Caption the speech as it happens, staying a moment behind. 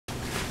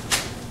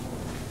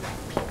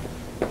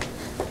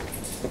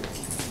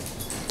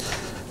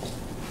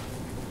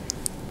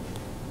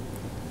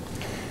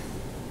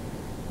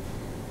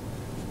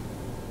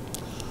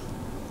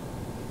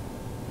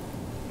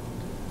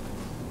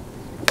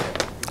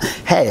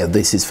Hey,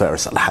 this is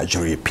Faris,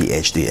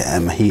 AlHajri-PhD.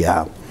 I'm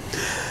here.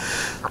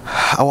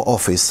 Our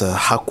office,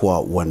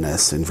 Haqua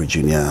Wellness in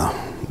Virginia,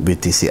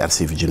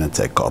 BTCRC Virginia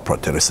Tech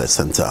Cooperative Research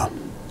Center.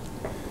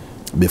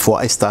 Before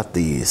I start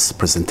this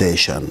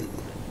presentation,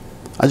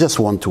 I just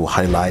want to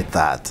highlight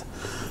that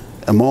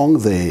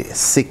among the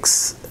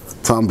 6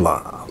 tumbler,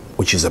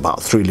 which is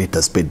about 3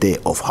 liters per day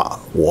of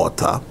hot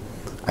water,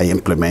 I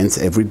implement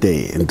every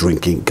day in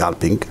drinking,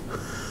 gulping.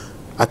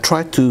 I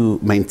try to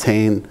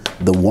maintain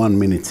the 1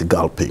 minute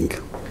gulping.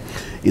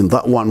 In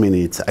that 1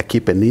 minute, I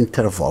keep an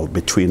interval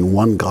between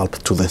one gulp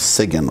to the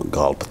second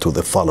gulp to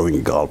the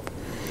following gulp,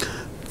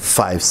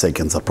 5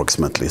 seconds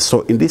approximately.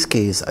 So in this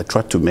case, I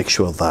try to make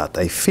sure that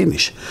I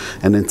finish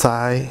an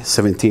entire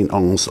 17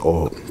 ounce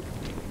or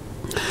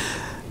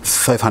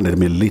 500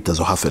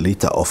 milliliters or half a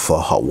liter of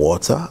hot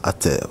water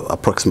at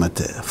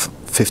approximately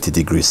 50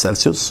 degrees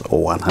Celsius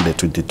or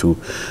 122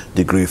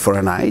 degrees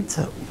Fahrenheit,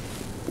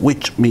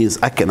 which means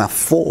I can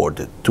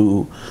afford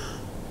to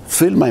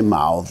fill my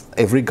mouth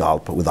every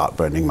gulp without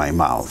burning my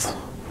mouth.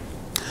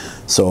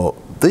 So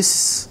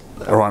this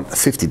around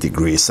 50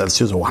 degrees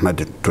Celsius or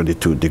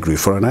 122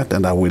 degrees Fahrenheit,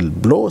 and I will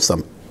blow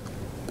some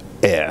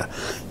air.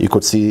 You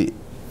could see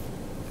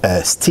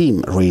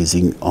steam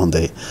raising on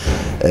the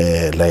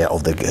layer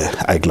of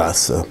the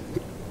eyeglass,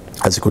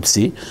 as you could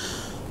see.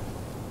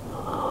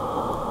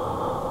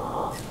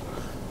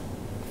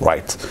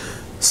 Right,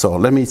 so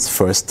let me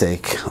first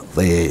take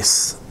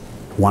this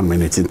 1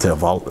 minute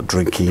interval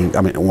drinking,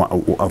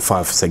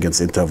 5 seconds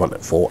interval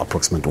for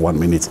approximately 1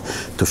 minute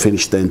to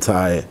finish the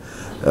entire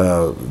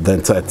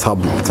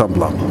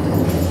tumbler.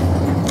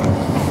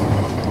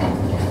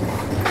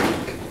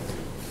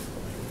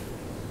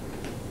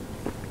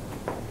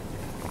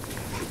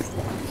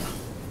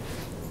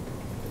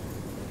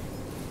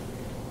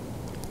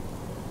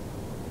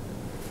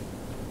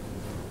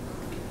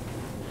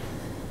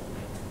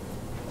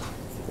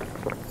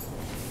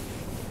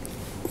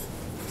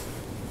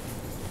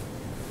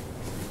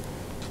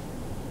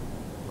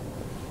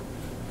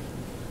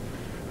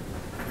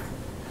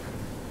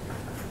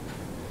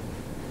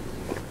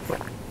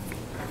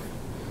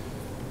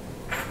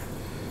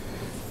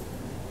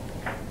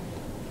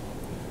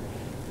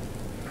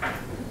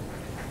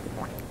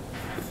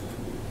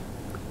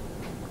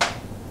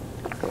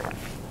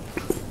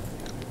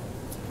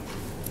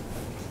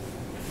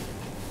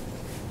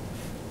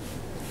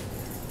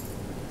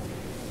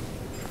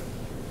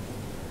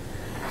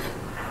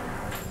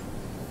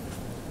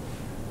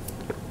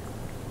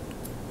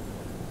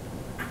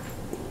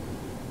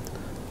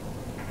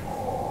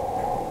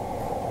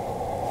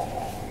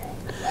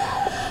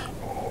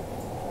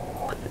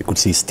 You could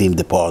see steam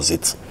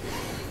deposits.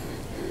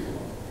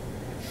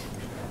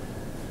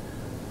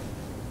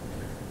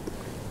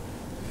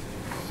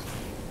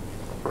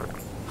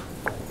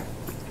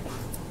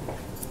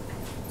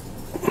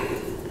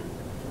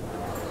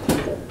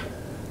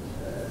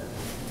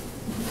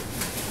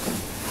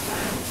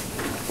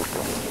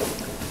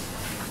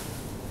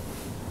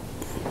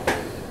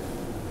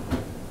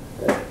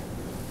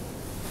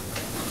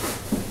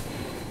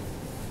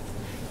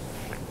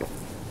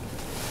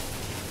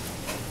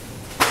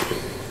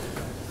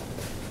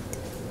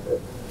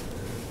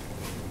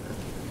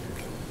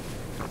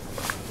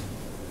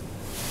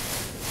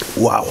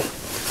 Wow.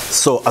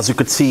 So as you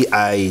could see,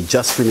 I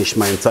just finished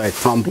my entire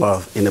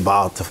tumbler in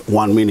about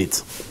 1 minute.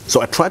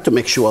 So I try to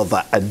make sure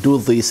that I do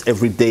this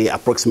every day,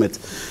 approximately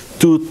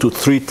 2 to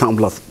 3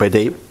 tumblers per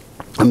day.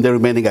 And the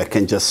remaining I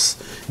can just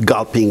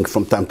gulping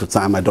from time to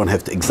time. I don't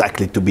have to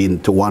exactly to be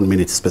into 1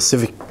 minute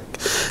specific,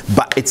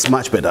 but it's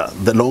much better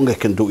the longer I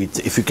can do it.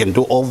 If you can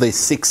do all the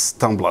 6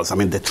 tumblers,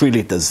 the 3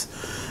 liters,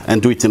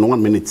 and do it in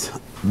 1 minute,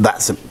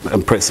 that's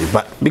impressive.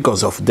 But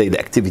because of daily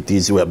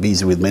activities, we are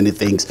busy with many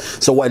things.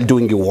 So while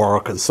doing your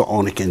work and so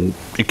on,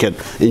 you can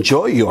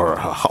enjoy your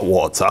hot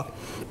water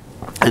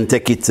and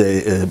take it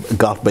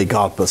gulp by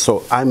gulp.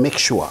 So I make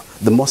sure,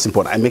 the most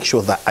important, I make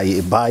sure that I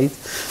abide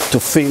to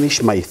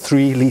finish my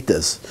 3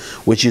 liters,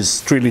 which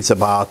is 3 liters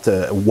about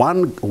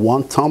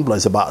one tumbler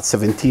is about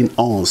 17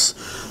 ounce.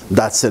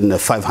 That's in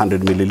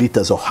 500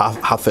 milliliters or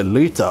half a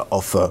liter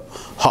of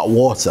hot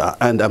water.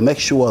 And I make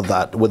sure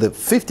that with a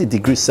 50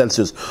 degrees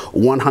Celsius,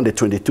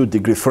 122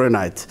 degrees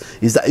Fahrenheit,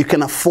 is that you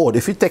can afford,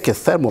 if you take a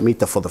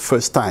thermometer for the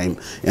first time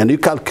and you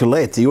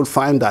calculate, you'll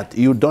find that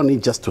you don't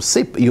need just to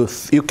sip. You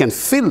can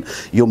fill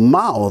your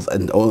mouth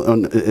and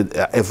on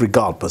every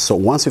gulp. So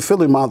once you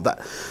fill your mouth,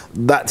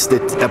 that's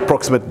the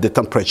approximate the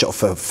temperature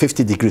of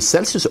 50 degrees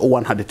Celsius or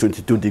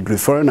 122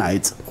 degrees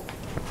Fahrenheit.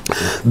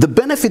 The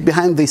benefit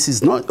behind this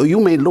is not, you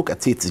may look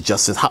at it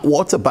just as hot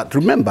water, but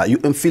remember, you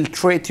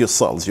infiltrate your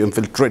cells, you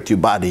infiltrate your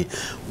body,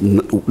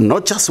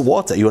 not just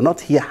water. You're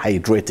not here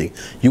hydrating,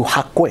 you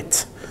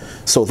haquate.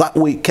 So that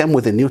we came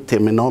with a new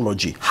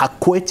terminology,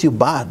 haquate your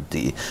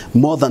body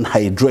more than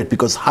hydrate,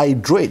 because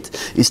hydrate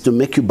is to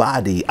make your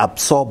body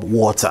absorb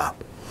water.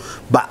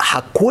 But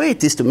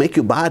haquate is to make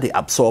your body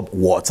absorb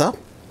water,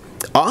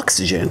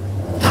 oxygen,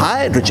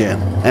 hydrogen,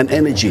 and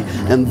energy.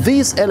 And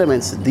these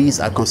elements, these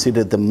are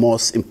considered the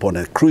most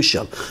important,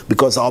 crucial,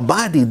 because our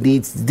body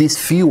needs these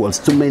fuels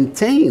to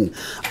maintain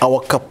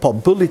our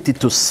capability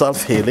to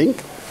self-healing,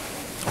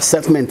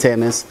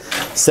 self-maintenance,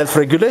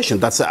 self-regulation.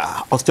 That's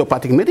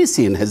osteopathic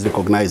medicine has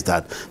recognized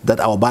that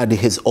our body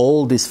has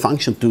all this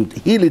function to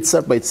heal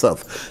itself by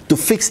itself, to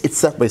fix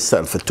itself by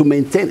itself, to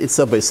maintain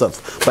itself by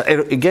itself. But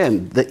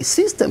again, the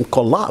system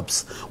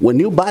collapses when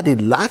your body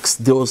lacks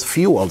those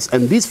fuels,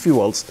 and these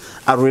fuels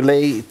are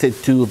related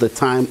to the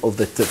time of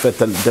the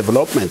fetal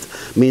development,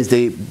 means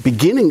the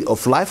beginning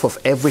of life of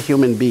every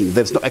human being.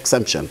 There's no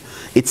exemption.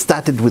 It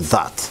started with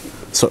that.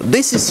 So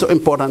this is so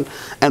important,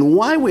 and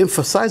why we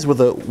emphasize with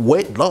the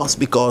weight loss,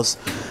 because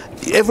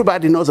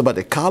everybody knows about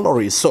the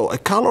calories. So a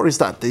calorie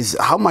is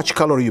how much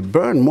calorie you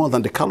burn more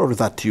than the calories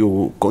that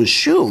you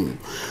consume.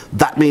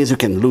 That means you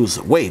can lose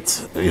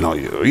weight. You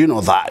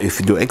know that if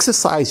you do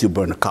exercise, you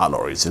burn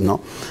calories.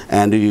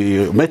 And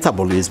your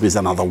metabolism is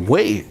another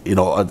way.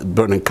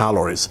 Burning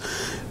calories.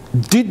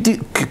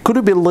 Could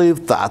you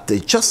believe that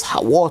just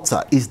hot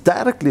water is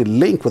directly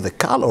linked with the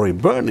calorie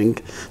burning?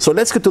 So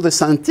let's get to the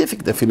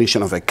scientific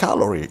definition of a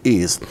calorie.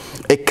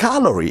 A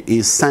calorie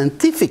is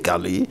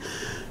scientifically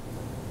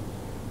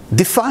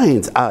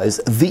defined as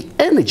the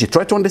energy.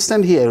 Try to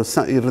understand here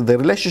the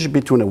relationship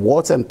between the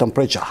water and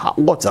temperature. Hot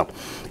water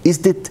is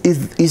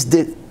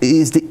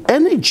the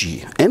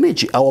energy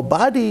our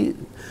body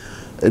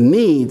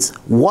needs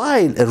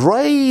while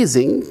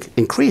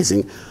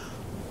increasing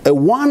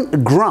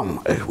 1 gram,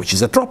 which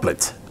is a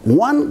droplet,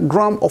 1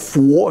 gram of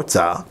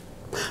water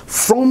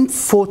from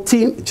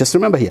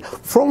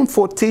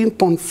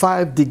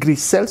 14.5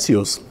 degrees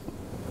Celsius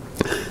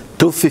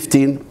to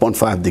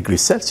 15.5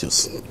 degrees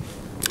Celsius.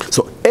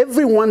 So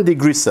every 1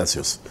 degree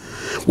Celsius,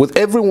 with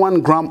every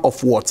 1 gram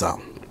of water,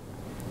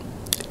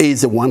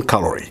 is 1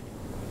 calorie,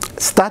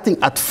 starting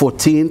at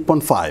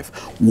 14.5.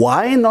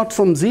 Why not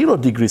from 0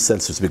 degrees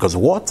Celsius? Because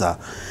water,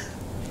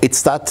 it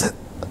starts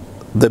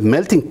the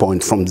melting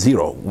point from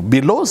 0.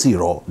 Below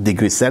 0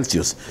 degrees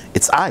Celsius,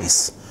 it's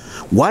ice.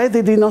 Why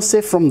they did not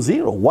say from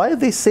 0? Why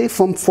they say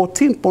from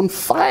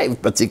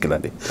 14.5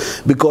 particularly?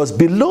 Because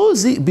below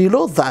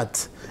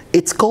that,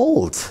 it's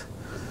cold.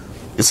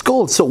 It's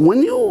cold. So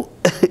when you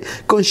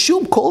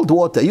consume cold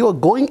water, you are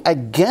going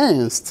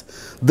against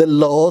the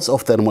laws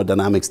of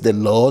thermodynamics, the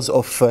laws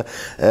of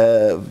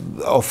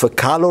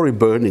calorie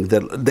burning,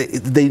 the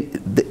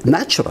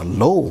natural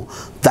law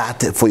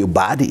that for your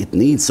body it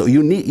needs. So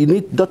you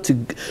need not to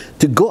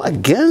go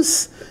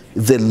against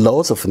the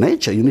laws of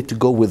nature. You need to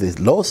go with the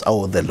laws,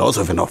 or the laws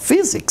of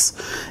physics.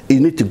 You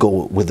need to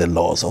go with the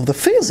laws of the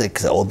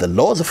physics or the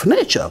laws of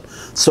nature.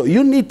 So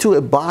you need to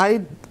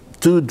abide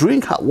to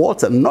drink hot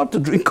water, not to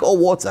drink cold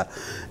water.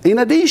 In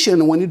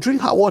addition, when you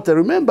drink hot water,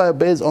 remember,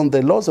 based on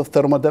the laws of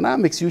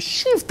thermodynamics, you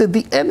shifted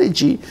the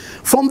energy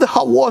from the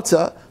hot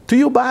water to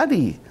your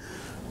body.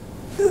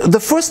 The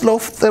first law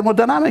of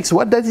thermodynamics,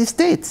 what does it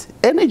state?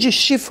 Energy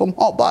shift from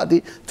hot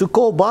body to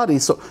cold body.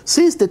 So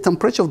since the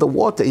temperature of the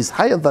water is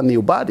higher than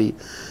your body,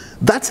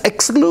 that's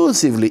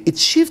exclusively, it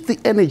shifts the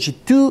energy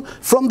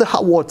from the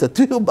hot water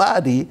to your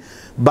body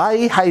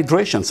by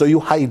hydration. So you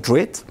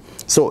hydrate.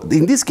 So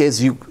in this case,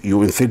 you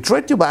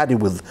infiltrate your body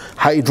with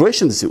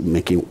hydration,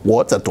 making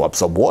water to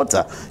absorb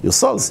water, your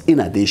cells, in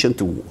addition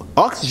to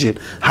oxygen,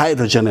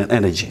 hydrogen, and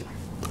energy.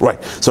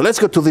 Right, so let's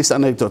go to this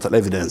anecdotal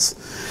evidence.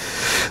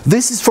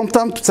 This is from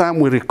time to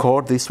time we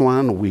record this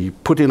one, we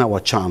put in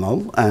our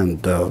channel,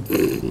 and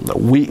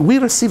we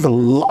receive a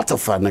lot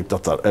of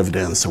anecdotal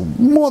evidence,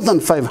 more than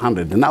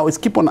 500. And now it's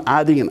keep on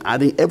adding and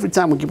adding every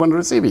time we keep on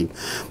receiving.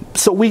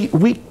 So we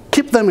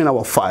keep them in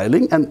our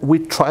filing, and we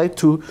try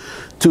to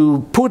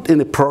put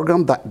in a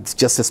program that's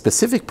just a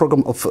specific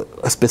program of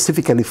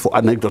specifically for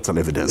anecdotal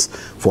evidence,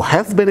 for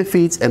health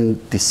benefits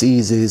and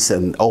diseases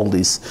and all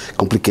these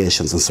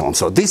complications and so on.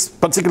 So this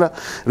particular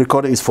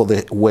recording is for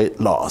the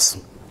weight loss.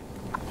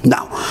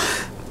 Now,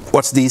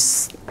 what's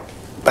this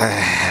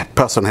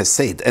person has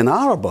said? An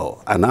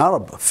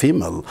Arab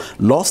female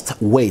lost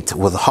weight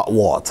with hot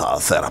water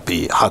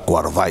therapy,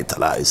 Haqua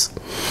Revitalize.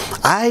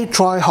 I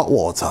try hot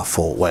water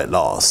for weight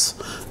loss.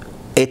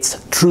 It's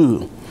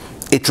true.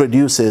 It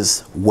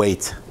reduces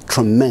weight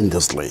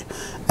tremendously,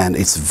 and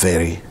it's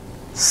very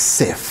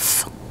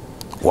safe.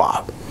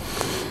 Wow.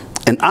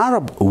 An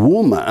Arab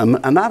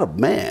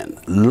man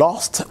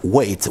lost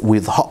weight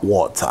with hot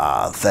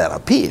water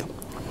therapy.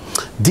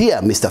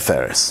 Dear Mr.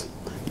 Faris,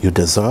 you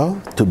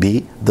deserve to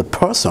be the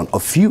person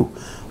of you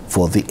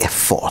for the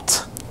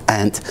effort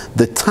and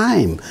the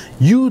time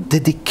you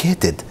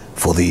dedicated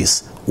for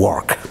this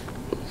work.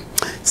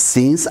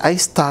 Since I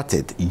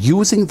started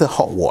using the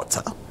hot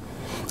water,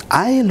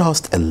 I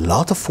lost a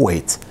lot of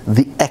weight,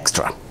 the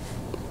extra,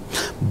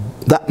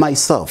 that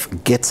myself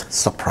gets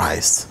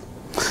surprised.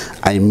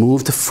 I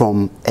moved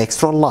from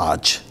extra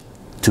large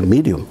to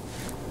medium.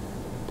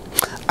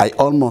 I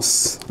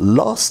almost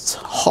lost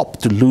hope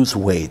to lose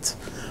weight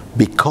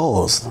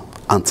because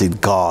until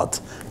God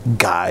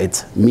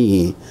guides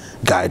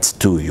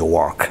to your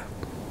work.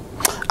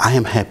 I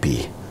am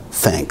happy,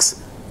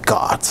 thanks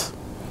God.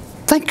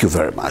 Thank you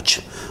very much.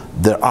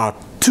 There are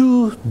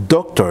 2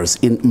 doctors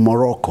in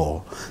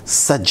Morocco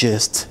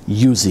suggest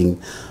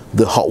using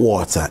the hot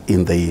water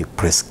in the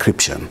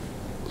prescription.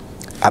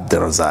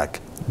 Abdelrazak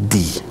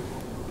D.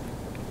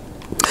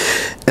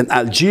 An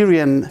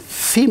Algerian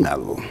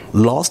female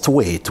lost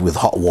weight with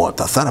hot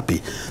water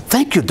therapy.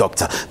 Thank you,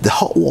 doctor. The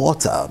hot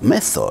water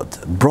method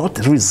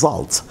brought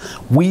results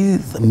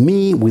with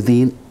me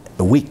within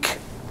a week.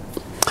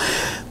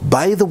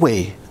 By the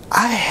way,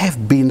 I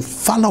have been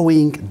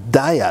following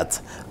diet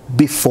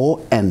before,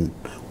 and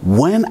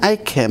when I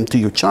came to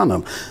your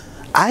channel,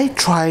 I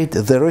tried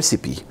the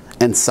recipe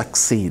and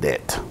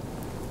succeeded.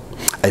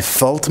 I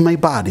felt my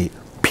body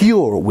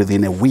pure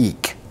within a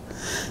week.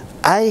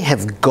 I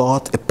have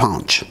got a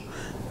punch.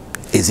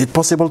 Is it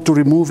possible to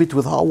remove it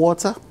with hot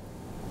water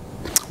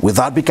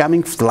without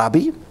becoming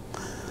flabby?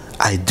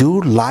 I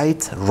do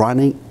light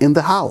running in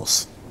the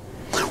house,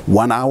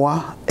 1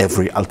 hour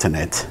every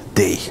alternate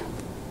day.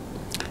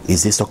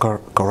 Is this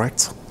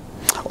correct?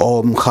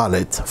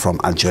 Khaled from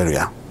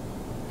Algeria.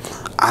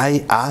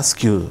 I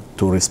ask you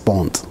to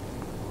respond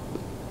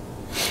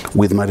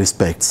with my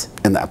respect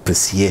and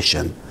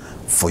appreciation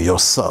for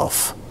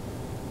yourself.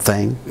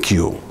 Thank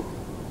you.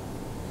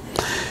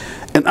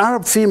 An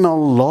Arab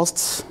female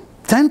lost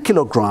 10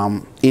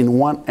 kilograms in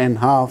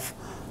 1.5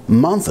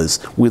 months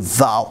with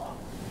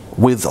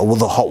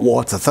the hot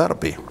water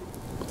therapy.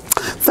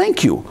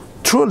 Thank you.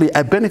 Truly,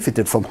 I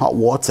benefited from hot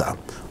water,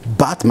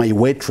 but my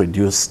weight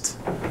reduced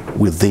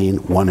within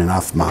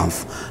 1.5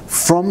 months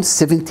from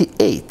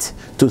 78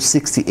 to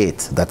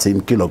 68, that's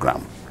in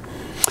kilogram.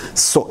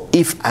 So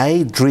if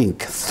I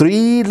drink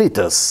 3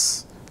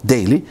 liters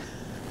daily,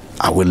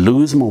 I will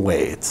lose more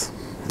weight.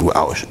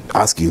 I was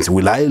asking,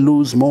 will I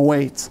lose more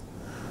weight?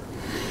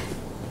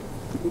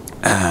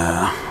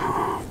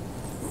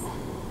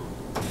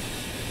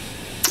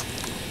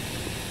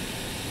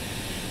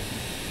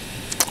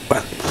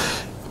 Well,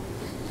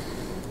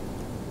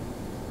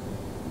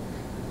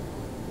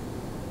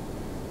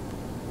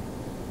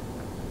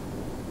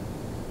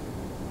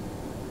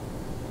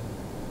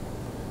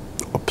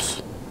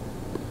 oops,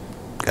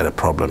 got a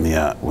problem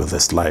here with the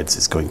slides.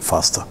 It's going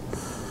faster.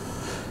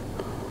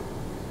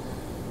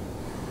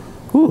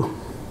 Ooh.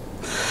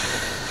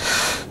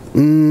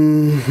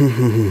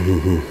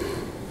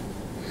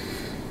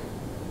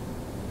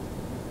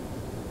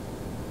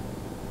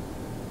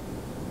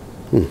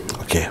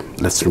 Okay,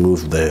 let's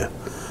remove the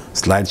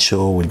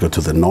slideshow. We'll go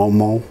to the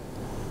normal.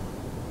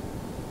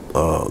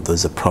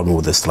 There's a problem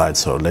with the slide,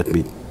 so let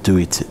me do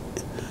it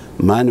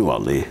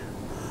manually.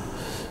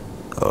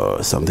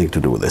 Something to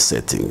do with the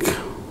setting.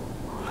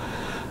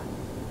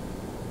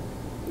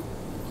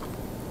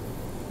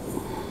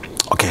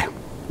 Okay,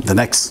 the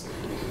next.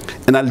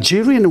 An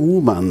Algerian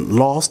woman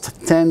lost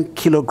 10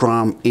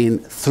 kilograms in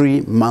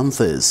 3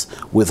 months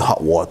with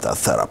hot water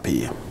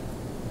therapy.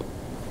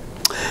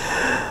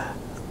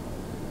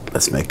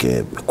 Let's make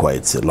it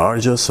quite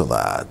larger so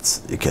that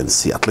you can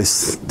see at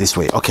least this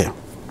way. Okay,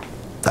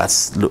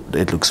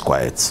 it looks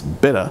quite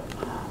better.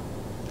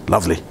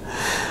 Lovely.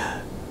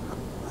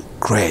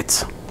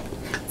 Great.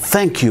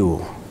 Thank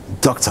you,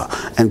 doctor,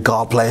 and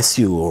God bless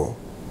you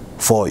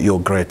for your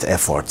great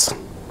efforts.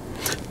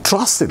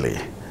 Trustily,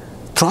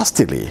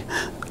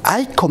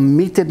 I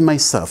committed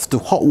myself to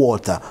hot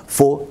water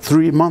for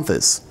 3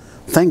 months.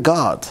 Thank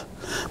God,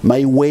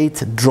 my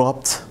weight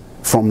dropped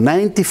from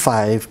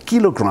 95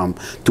 kilograms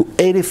to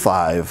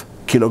 85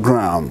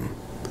 kilograms.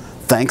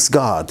 Thanks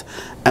God,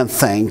 and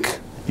thank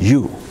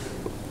you.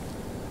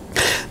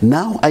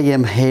 Now I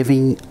am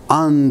having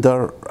underactive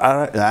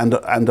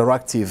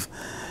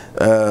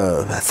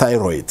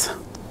thyroid.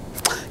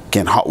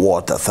 Can hot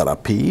water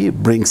therapy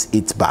brings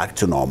it back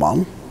to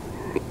normal?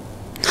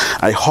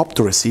 I hope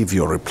to receive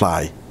your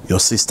reply, your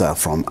sister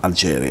from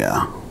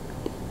Algeria.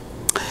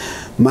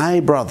 My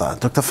brother,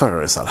 Dr.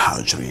 Faris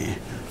AlHajri,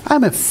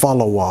 I'm a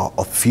follower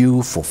of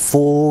you for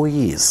 4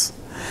 years.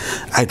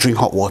 I drink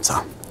hot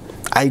water.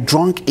 I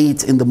drank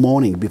it in the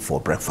morning before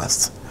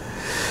breakfast.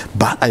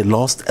 But I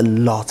lost a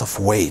lot of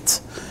weight,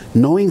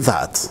 knowing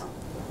that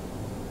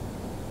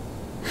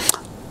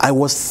I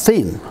was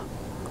thin,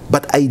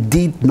 but I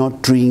did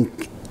not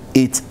drink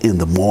it in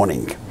the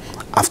morning.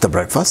 After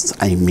breakfast,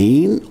 I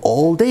mean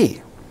all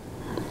day.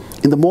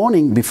 In the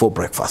morning before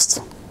breakfast.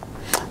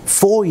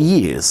 4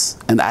 years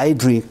and I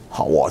drink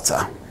hot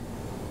water.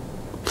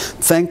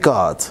 Thank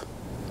God,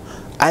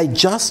 I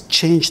just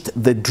changed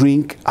the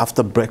drink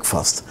after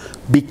breakfast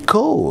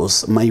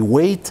because my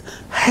weight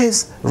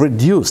has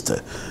reduced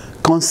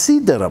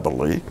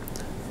considerably,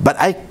 but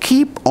I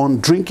keep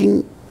on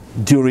drinking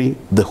during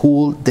the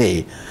whole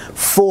day.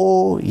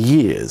 4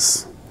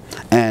 years.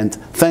 And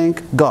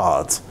thank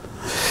God,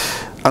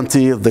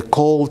 until the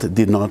cold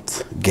did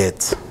not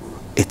get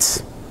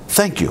it.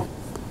 Thank you,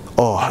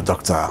 oh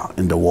doctor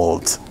in the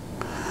world.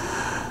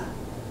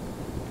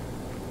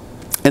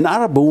 An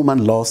Arab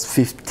woman lost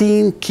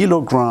 15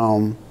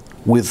 kilograms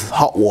with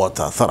hot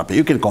water therapy.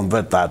 You can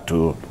convert that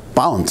to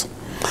pounds.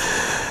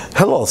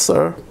 Hello,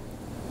 sir.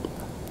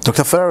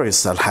 Dr.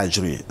 Faris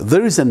AlHajri,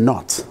 there is a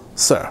knot,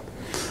 sir.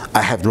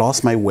 I have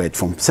lost my weight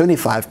from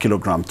 75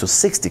 kilograms to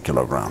 60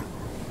 kilograms.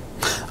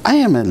 I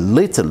am a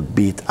little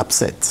bit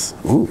upset.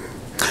 Ooh.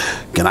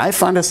 Can I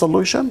find a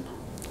solution?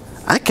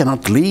 I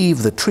cannot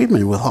leave the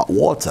treatment with hot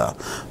water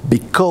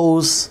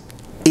because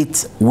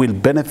it will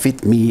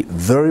benefit me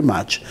very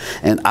much,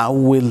 and I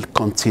will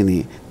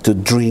continue to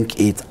drink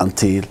it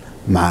until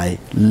my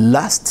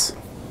last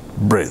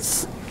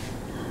breath.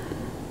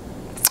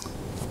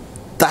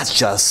 That's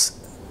just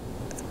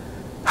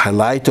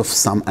highlight of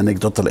some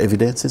anecdotal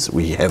evidences.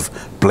 We have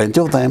plenty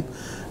of them.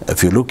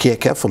 If you look here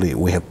carefully,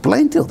 we have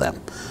plenty of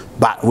them,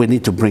 but we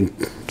need to bring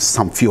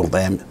some few of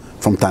them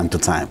from time to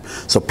time.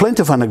 So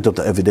plenty of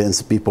anecdotal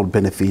evidence, people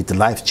benefit,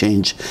 life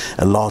change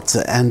a lot,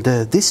 and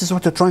this is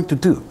what we're trying to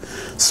do.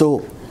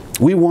 So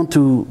we want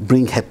to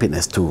bring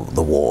happiness to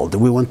the world.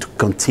 We want to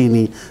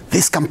continue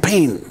this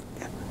campaign.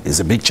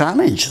 It's a big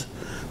challenge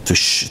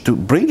to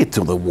bring it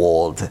to the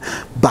world,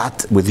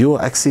 but with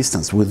your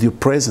assistance, with your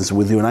presence,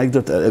 with your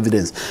anecdotal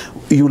evidence,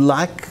 you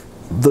like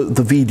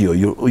the video,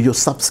 you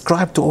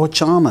subscribe to our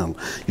channel,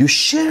 you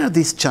share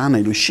this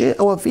channel, you share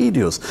our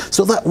videos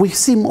so that we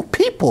see more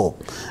people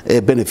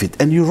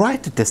benefit, and you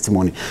write the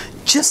testimony.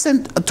 Just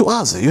send to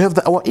us. You have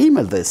our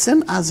email there.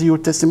 Send us your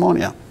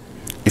testimonial.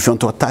 If you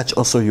want to attach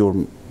also your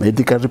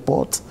medical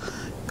report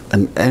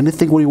and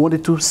anything we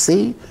wanted to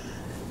say,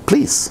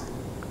 please.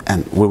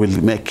 And we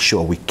will make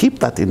sure we keep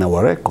that in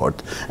our record,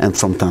 and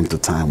from time to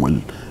time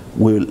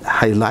we'll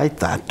highlight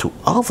that to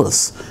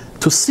others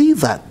to see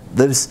that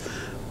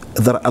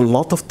there are a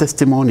lot of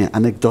testimony,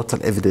 anecdotal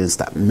evidence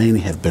that many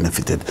have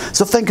benefited.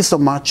 So thank you so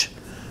much,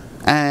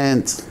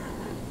 and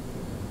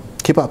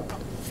keep up.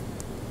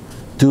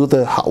 Do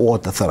the hot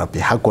water therapy,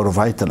 Haqua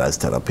Revitalize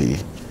therapy.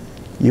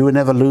 You will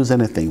never lose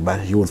anything,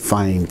 but you will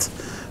find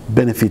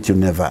benefit you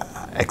never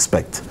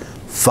expect.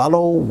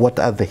 Follow what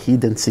are the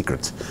hidden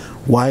secrets,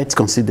 why it's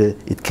considered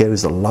it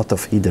carries a lot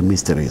of hidden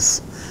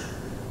mysteries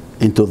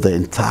into the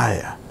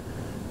entire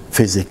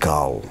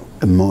physical,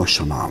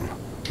 emotional,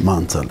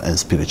 mental and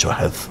spiritual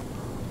health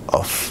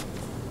of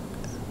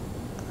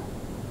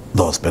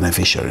those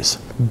beneficiaries,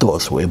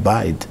 those who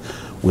abide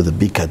with the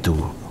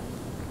Bikadu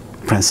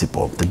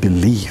principle, the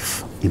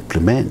belief,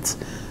 implement,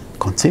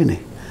 continue,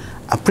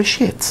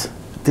 appreciate,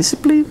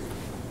 discipline,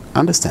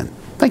 understand.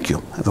 Thank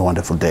you. Have a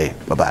wonderful day.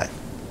 Bye-bye.